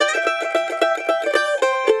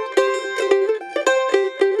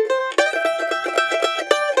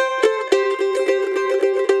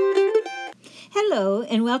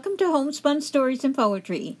and welcome to Homespun Stories and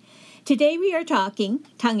Poetry. Today we are talking,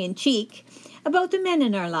 tongue-in-cheek, about the men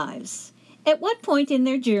in our lives. At what point in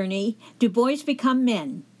their journey do boys become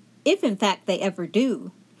men, if in fact they ever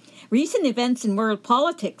do? Recent events in world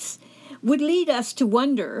politics would lead us to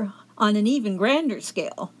wonder on an even grander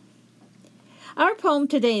scale. Our poem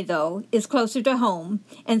today, though, is closer to home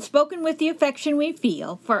and spoken with the affection we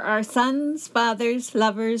feel for our sons, fathers,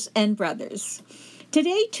 lovers, and brothers.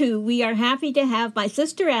 Today, too, we are happy to have my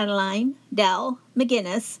sister Adeline, Dell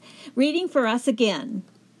McGinnis, reading for us again.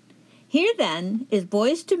 Here, then, is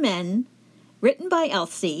Boys to Men, written by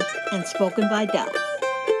Elsie and spoken by Dell.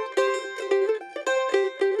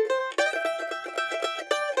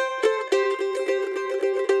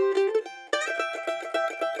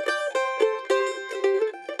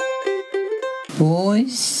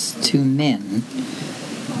 Boys to Men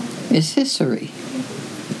is history.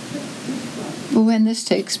 But when this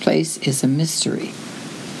takes place is a mystery.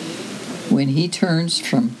 When he turns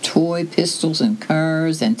from toy pistols and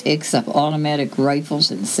cars and takes up automatic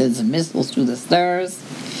rifles and sends missiles to the stars,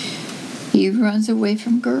 he runs away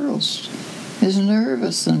from girls, is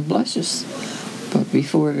nervous and blushes. But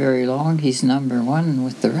before very long, he's number one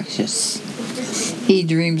with the righteous. He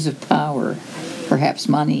dreams of power, perhaps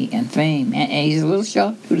money and fame, and he's a little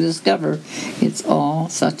shocked to discover it's all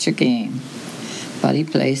such a game. But he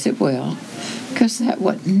plays it well, because that's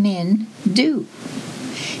what men do.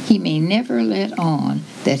 He may never let on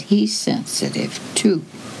that he's sensitive, too.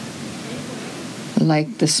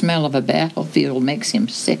 Like the smell of a battlefield makes him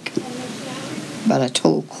sick, but a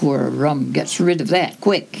tall quart of rum gets rid of that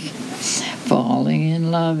quick. Falling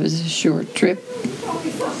in love is a short trip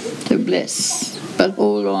to bliss, but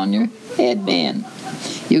hold on your head, man.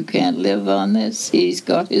 You can't live on this. He's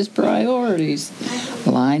got his priorities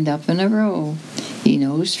lined up in a row. He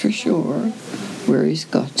knows for sure where he's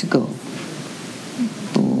got to go.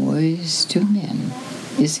 Boys to Men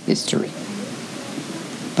is history.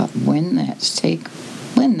 But when that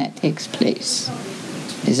takes place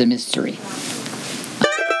is a mystery.